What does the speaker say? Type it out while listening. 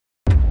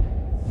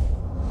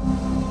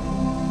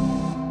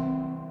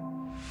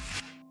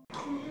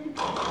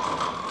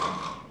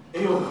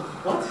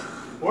What?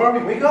 Where are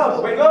we? Wake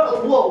up! Wake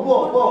up!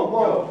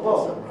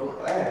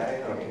 Whoa.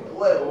 Hey,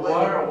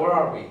 Where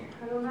are we?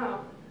 I don't know.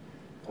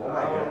 Oh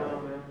my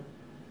God. Man.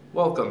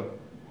 Welcome.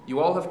 You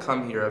all have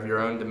come here of your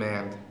own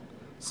demand.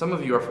 Some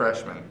of you are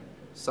freshmen,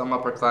 some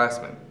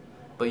upperclassmen,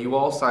 but you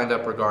all signed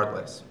up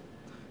regardless.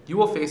 You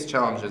will face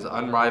challenges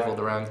unrivaled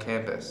around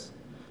campus.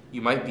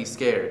 You might be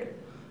scared,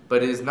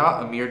 but it is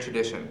not a mere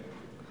tradition.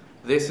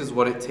 This is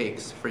what it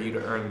takes for you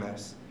to earn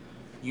this.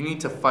 You need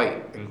to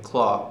fight and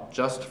claw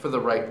just for the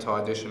right to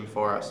audition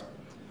for us.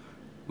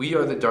 We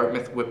are the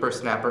Dartmouth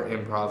Whippersnapper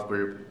Improv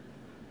Group.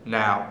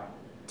 Now,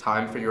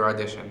 time for your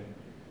audition.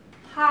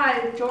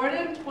 Hi,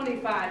 Jordan,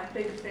 25,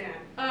 big fan.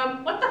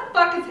 What the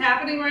fuck is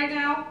happening right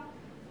now?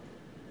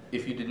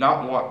 If you did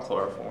not want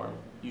chloroform,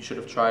 you should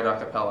have tried a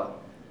cappella.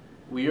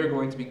 We are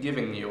going to be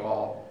giving you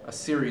all a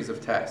series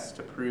of tests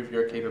to prove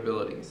your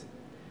capabilities.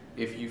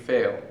 If you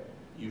fail,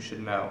 you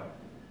should know.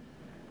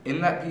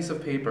 In that piece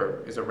of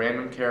paper is a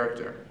random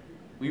character.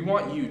 We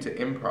want you to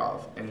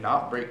improv and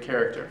not break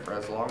character for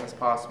as long as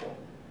possible.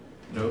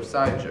 No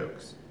side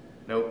jokes,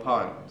 no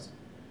puns,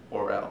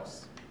 or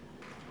else.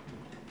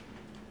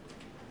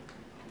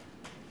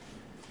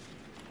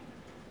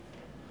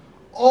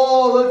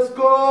 Oh, let's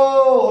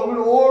go! I'm an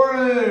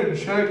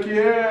orange! Heck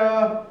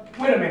yeah!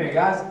 Wait a minute,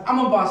 guys. I'm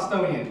a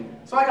Bostonian,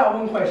 so I got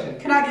one question.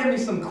 Can I get me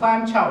some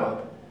clam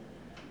chowder?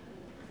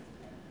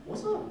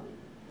 What's up?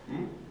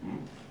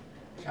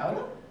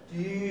 Chowder?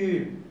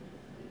 Dude,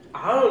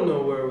 I don't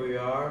know where we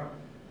are,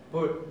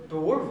 but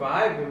we're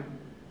vibing.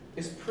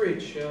 It's pretty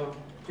chill.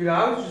 Dude,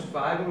 I was just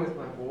vibing with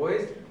my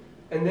boys,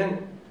 and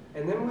then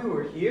we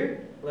were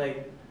here,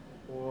 like,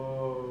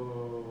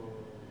 whoa.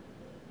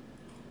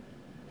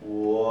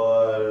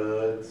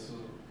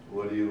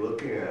 What are you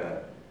looking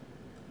at?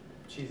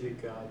 Cheesy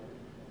God.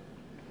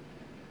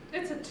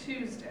 It's a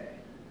Tuesday.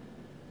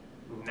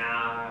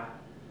 Nah,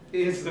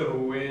 it's a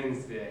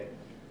Wednesday.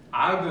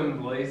 I've been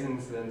blazing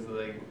since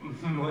like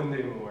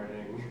Monday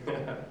morning.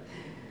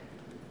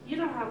 You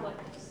don't have like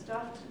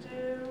stuff to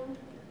do.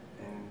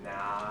 And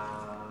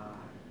nah.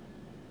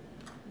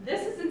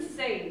 This is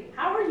insane.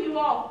 How are you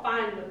all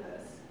fine with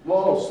this?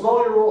 Whoa,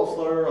 slow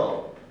your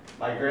roll.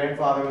 My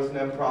grandfather was an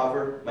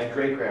improver. My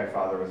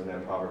great-grandfather was an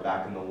improver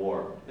back in the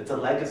war. It's a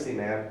legacy,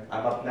 man.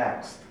 I'm up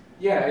next.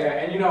 Yeah,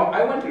 and you know,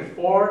 I went through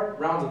 4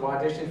 rounds of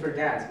audition for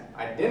dance.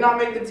 I did not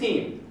make the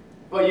team,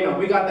 but you know,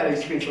 we got that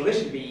experience, so this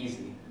should be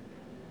easy.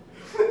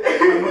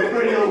 I'm a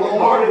pretty little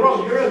orange.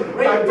 Bro, you're a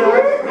great My bro.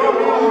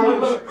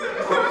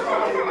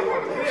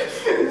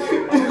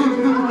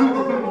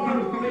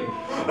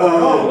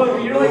 Oh,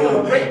 look, you're like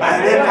a great I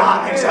did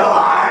not think so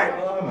hard.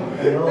 I'm a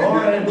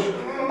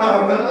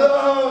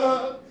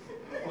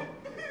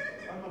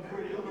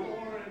pretty little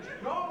orange.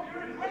 No,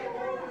 you're a great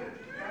orange.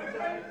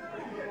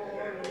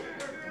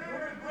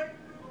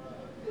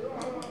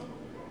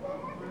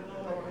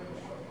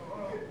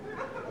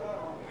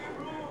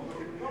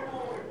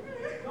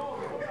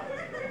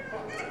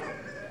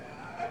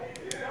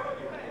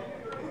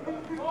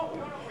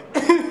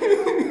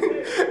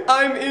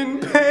 I'm in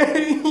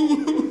pain.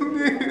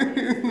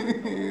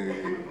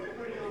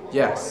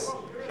 Yes,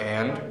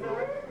 and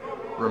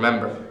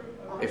remember,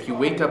 if you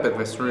wake up in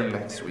this room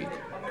next week,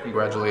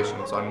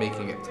 congratulations on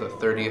making it to the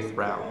 30th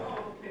round.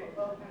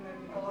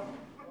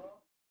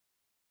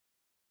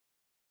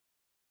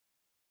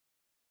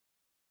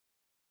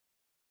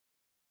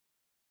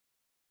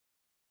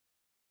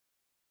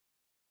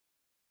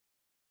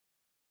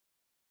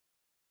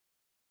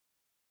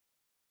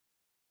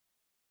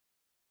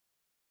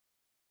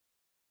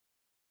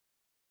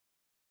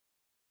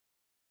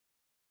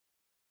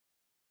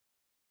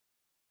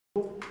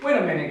 Wait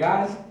a minute,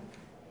 guys.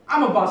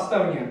 I'm a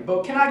Bostonian,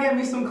 but can I get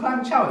me some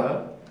clam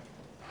chowder?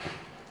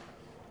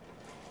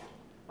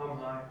 I'm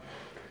high.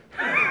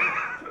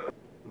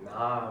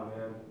 Nah,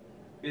 man.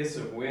 It's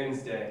a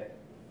Wednesday.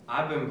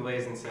 I've been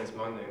blazing since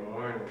Monday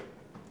morning.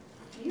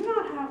 Do you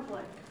not have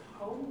like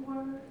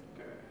homework?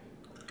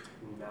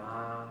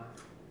 Nah.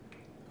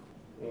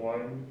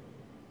 1,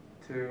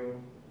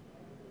 2,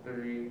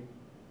 3,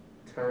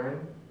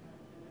 turn,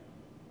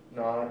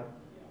 nod.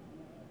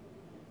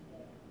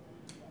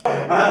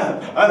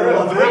 I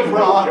love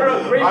improv.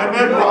 I'm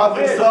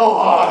improving so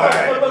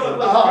hard.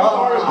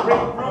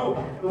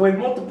 Look, with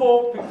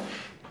multiple.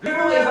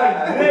 Literally, it's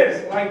like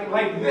this,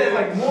 like this,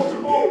 like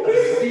multiple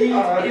seeds in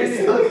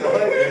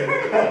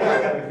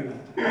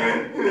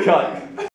it. Cut.